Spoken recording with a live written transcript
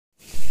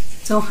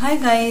So hi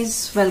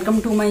guys, welcome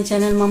to my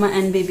channel mama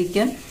and baby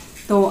care.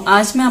 तो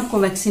आज मैं आपको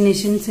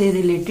वैक्सीनेशन से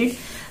रिलेटेड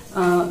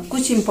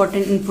कुछ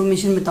इंपॉर्टेंट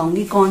इन्फॉर्मेशन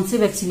बताऊंगी। कौन से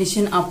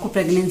वैक्सीनेशन आपको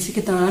प्रेगनेंसी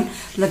के दौरान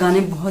लगाने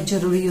बहुत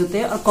जरूरी होते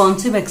हैं और कौन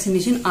से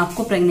वैक्सीनेशन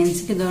आपको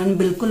प्रेगनेंसी के दौरान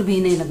बिल्कुल भी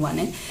नहीं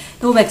लगवाने।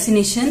 तो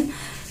वैक्सीनेशन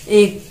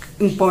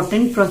एक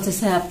इम्पॉर्टेंट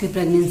प्रोसेस है आपकी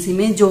प्रेगनेंसी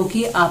में, जो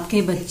कि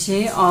आपके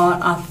बच्चे और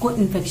आपको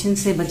इन्फेक्शन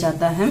से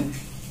बचाता है।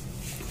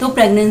 तो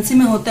प्रेगनेंसी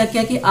में होता है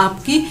क्या कि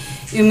आपकी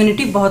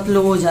इम्यूनिटी बहुत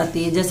लो हो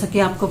जाती है। जैसा कि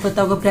आपको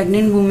पता होगा,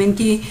 प्रेग्नेंट वुमेन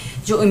की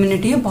जो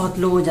इम्यूनिटी है बहुत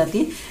लो हो जाती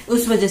है।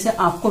 उस वजह से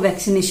आपको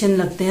वैक्सीनेशन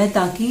लगते हैं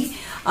ताकि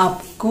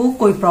आपको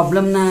कोई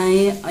प्रॉब्लम ना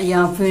आए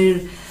या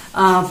फिर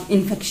आप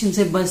इन्फेक्शन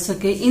से बच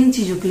सके। इन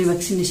चीजों के लिए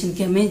वैक्सीनेशन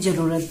की हमें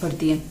जरूरत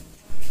पड़ती है।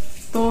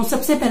 तो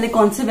सबसे पहले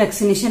कौन से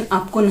वैक्सीनेशन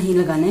आपको नहीं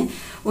लगाने,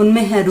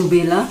 उनमें है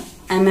rubella,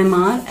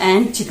 MMR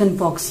and chicken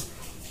pox.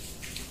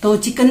 तो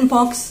चिकन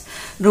पॉक्स,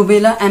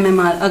 रूबेला,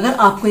 एमएमआर अगर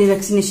आपको ये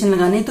वैक्सीनेशन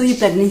लगाने तो ये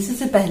प्रेगनेंसी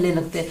से पहले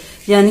लगते हैं।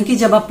 यानी कि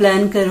जब आप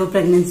प्लान कर रहे हो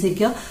प्रेगनेंसी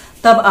का,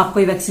 तब आपको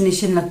ये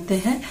वैक्सीनेशन लगते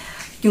हैं,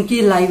 क्योंकि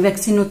ये लाइव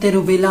वैक्सीन होते हैं।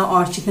 रूबेला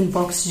और चिकन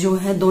पॉक्स जो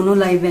है दोनों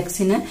लाइव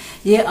वैक्सीन है।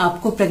 ये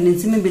आपको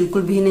प्रेगनेंसी में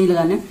बिल्कुल भी नहीं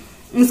लगाने।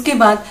 इसके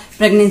बाद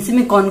प्रेगनेंसी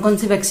में कौन कौन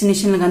से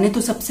वैक्सीनेशन लगाने,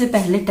 तो सबसे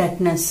पहले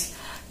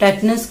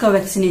टेटनस का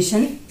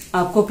वैक्सीनेशन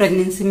आपको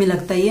प्रेगनेंसी में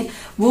लगता ही है।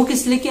 वो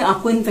किस लिए कि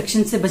आपको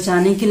इन्फेक्शन से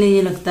बचाने के लिए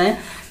ये लगता है।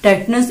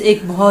 टेटनस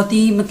एक बहुत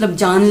ही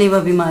जानलेवा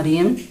बीमारी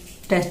है।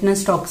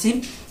 टेटनस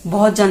टॉक्सिन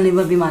बहुत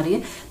जानलेवा बीमारी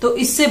है। तो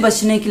इससे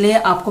बचने के लिए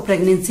आपको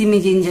प्रेगनेंसी में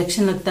ये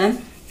इंजेक्शन लगता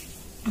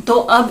है। तो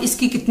अब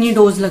इसकी कितनी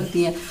डोज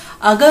लगती है,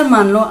 अगर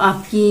मान लो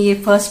आपकी ये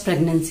फर्स्ट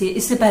प्रेगनेंसी है,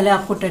 इससे पहले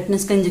आपको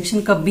टेटनस का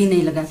इंजेक्शन कभी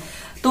नहीं लगा,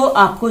 तो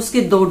आपको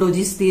इसके 2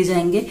 डोजेस दिए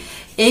जाएंगे।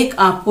 एक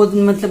आपको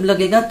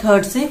लगेगा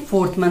 3rd से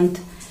 4th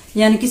मंथ,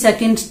 यानी कि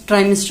 2nd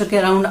ट्राइमेस्टर के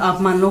अराउंड,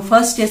 आप मान लो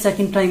 1st या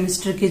 2nd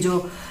ट्राइमेस्टर के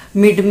जो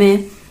मिड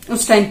में,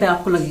 उस टाइम पे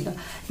आपको लगेगा।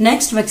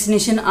 नेक्स्ट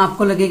वैक्सीनेशन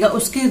आपको लगेगा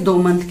उसके 2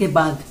 मंथ के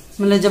बाद।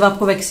 जब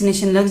आपको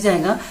वैक्सीनेशन लग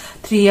जाएगा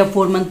 3 या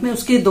 4 मंथ में,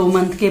 उसके 2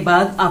 मंथ के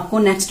बाद आपको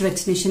नेक्स्ट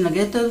वैक्सीनेशन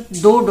लगे, तो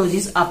 2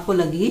 डोजेस आपको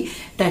लगेगी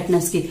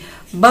टेटनस की।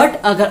 बट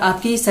अगर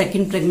आपकी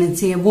 2nd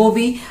प्रेगनेंसी है, वो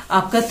भी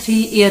आपका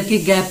 3 ईयर के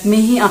गैप में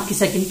ही आपकी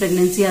 2nd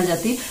प्रेगनेंसी आ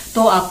जाती है,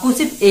 तो आपको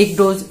सिर्फ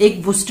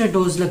एक बूस्टर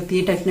डोज लगती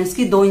है टेटनस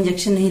की। 2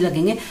 इंजेक्शन नहीं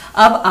लगेंगे,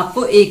 अब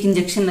आपको 1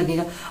 इंजेक्शन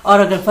लगेगा। और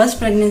अगर फर्स्ट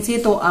प्रेगनेंसी है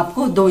तो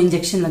आपको 2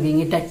 इंजेक्शन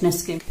लगेंगे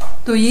टेटनस के।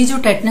 तो ये जो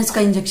टेटनस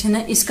का इंजेक्शन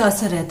है, इसका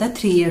असर रहता है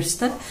 3 ईयर्स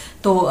तक।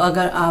 तो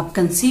अगर आप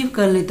कंसीव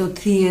कर ले तो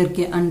 3 ईयर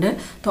के अंडर,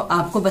 तो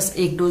आपको बस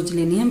 1 डोज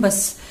लेनी है।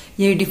 बस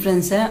ये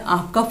डिफरेंस है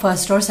आपका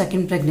फर्स्ट और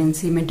 2nd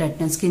प्रेगनेंसी में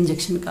टेटनस के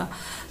इंजेक्शन का।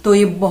 तो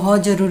ये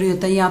बहुत जरूरी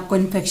होता है। ये आपको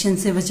इन्फेक्शन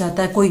से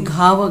बचाता है। कोई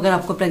घाव अगर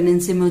आपको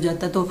प्रेगनेंसी में हो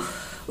जाता है तो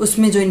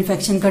उसमें जो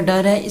इन्फेक्शन का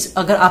डर है,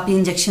 अगर आप ये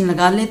इंजेक्शन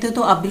लगा लेते हो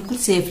तो आप बिल्कुल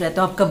सेफ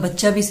रहते हो, आपका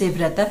बच्चा भी सेफ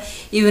रहता है।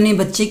 इवन ये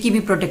बच्चे की भी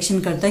प्रोटेक्शन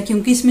करता है,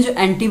 क्योंकि इसमें जो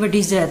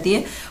एंटीबॉडीज रहती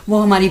है वो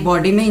हमारी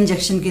बॉडी में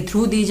इंजेक्शन के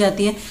थ्रू दी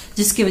जाती है,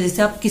 जिसकी वजह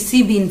से आप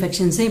किसी भी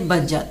इन्फेक्शन से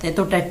बच जाते हैं।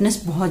 तो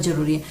टेटनस बहुत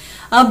जरूरी है।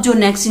 अब जो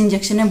नेक्स्ट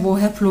इंजेक्शन है वो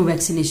है फ्लू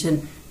वैक्सीनेशन।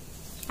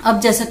 अब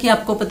जैसा कि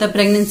आपको पता है,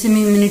 प्रेगनेंसी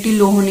में इम्यूनिटी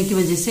लो होने की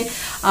वजह से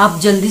आप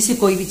जल्दी से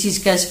कोई भी चीज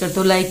कैच करते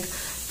हो, लाइक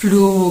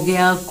फ्लू हो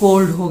गया,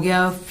 कोल्ड हो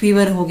गया,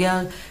 फीवर हो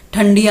गया,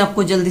 ठंडी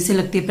आपको जल्दी से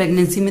लगती है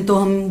प्रेगनेंसी में। तो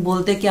हम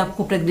बोलते हैं कि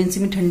आपको प्रेगनेंसी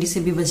में ठंडी से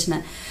भी बचना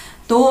है।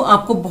 तो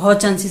आपको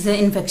बहुत चांसेस है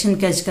इन्फेक्शन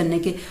कैच करने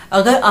के।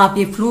 अगर आप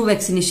ये फ्लू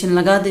वैक्सीनेशन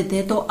लगा देते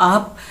हैं तो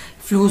आप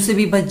फ्लू से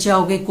भी बच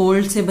जाओगे,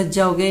 कोल्ड से बच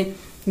जाओगे,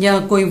 या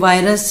कोई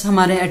वायरस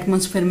हमारे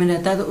एटमॉस्फेयर में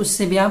रहता है तो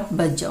उससे भी आप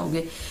बच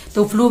जाओगे।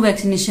 तो फ्लू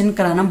वैक्सीनेशन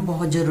कराना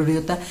बहुत जरूरी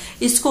होता है।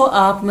 इसको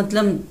आप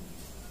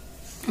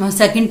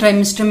 2nd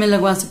ट्राइमेस्टर में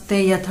लगवा सकते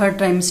हैं या 3rd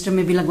ट्राइमेस्टर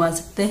में भी लगवा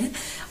सकते हैं।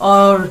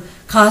 और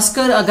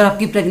खासकर अगर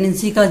आपकी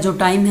प्रेगनेंसी का जो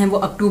टाइम है वो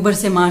अक्टूबर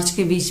से मार्च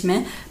के बीच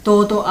में,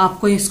 तो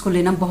आपको इसको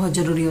लेना बहुत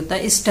जरूरी होता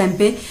है। इस टाइम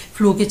पे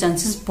फ्लू के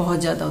चांसेस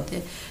बहुत ज्यादा होते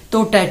हैं।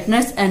 तो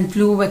टेटनस एंड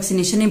फ्लू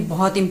वैक्सीनेशन ये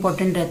बहुत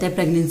इंपॉर्टेंट रहता है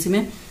प्रेगनेंसी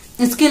में।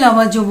 इसके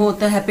अलावा जो वो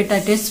होता है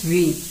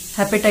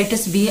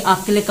हेपेटाइटिस बी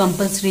आपके लिए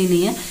कंपल्सरी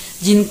नहीं है।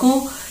 जिनको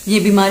ये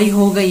बीमारी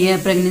हो गई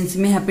है प्रेगनेंसी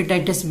में,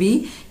 हेपेटाइटिस बी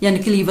यानी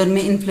कि लीवर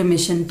में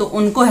इन्फ्लेमेशन, तो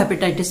उनको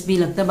हेपेटाइटिस बी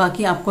लगता है।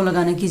 बाकी आपको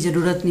लगाने की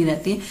जरूरत नहीं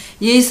रहती है।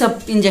 ये सब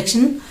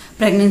इंजेक्शन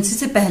प्रेगनेंसी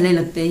से पहले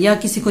लगते हैं। या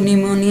किसी को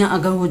निमोनिया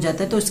अगर हो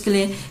जाता है तो उसके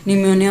लिए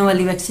निमोनिया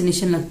वाली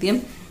वैक्सीनेशन लगती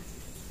है।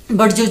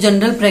 बट जो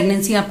जनरल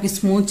प्रेगनेंसी आपकी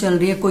स्मूथ चल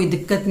रही है, कोई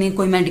दिक्कत नहीं,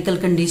 कोई मेडिकल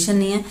कंडीशन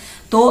नहीं है,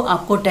 तो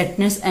आपको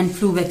टेटनस एंड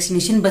फ्लू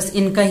वैक्सीनेशन बस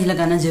इनका ही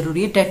लगाना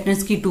जरूरी है।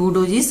 टेटनस की 2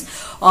 डोजेस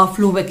और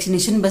फ्लू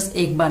वैक्सीनेशन बस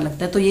 1 बार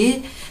लगता है। तो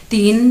ये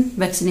 3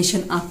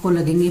 वैक्सीनेशन आपको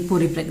लगेंगे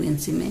पूरी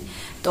प्रेगनेंसी में।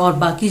 तो और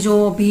बाकी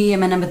जो भी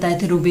मैंने बताए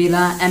थे,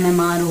 रूबेला,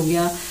 एमएमआर हो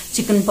गया,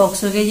 चिकन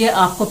पॉक्स हो गया, ये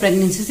आपको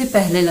प्रेगनेंसी से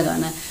पहले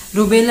लगाना है।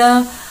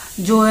 रूबेला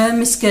जो है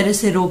मिसकैरेज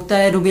से रोकता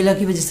है, रूबेला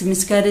की वजह से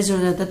मिसकैरेज हो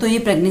जाता है, तो ये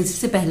प्रेगनेंसी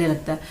से पहले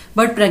लगता है।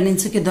 बट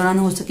प्रेगनेंसी के दौरान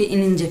हो सके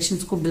इन इंजेक्शन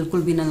को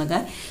बिल्कुल भी ना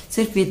लगाए।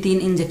 सिर्फ ये 3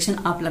 इंजेक्शन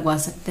आप लगवा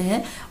सकते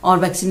हैं। और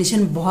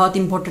वैक्सीनेशन बहुत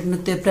इंपॉर्टेंट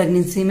होते हैं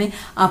प्रेगनेंसी में,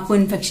 आपको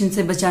इन्फेक्शन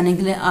से बचाने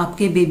के लिए,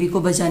 आपके बेबी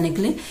को बचाने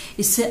के लिए।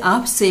 इससे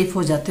आप सेफ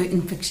हो जाते हो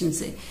इन्फेक्शन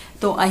से।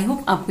 तो आई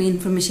होप आपको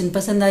इन्फॉर्मेशन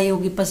पसंद आई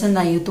होगी। पसंद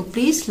आई हो तो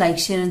please like,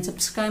 share and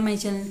subscribe my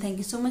channel. Thank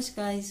you so much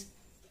guys.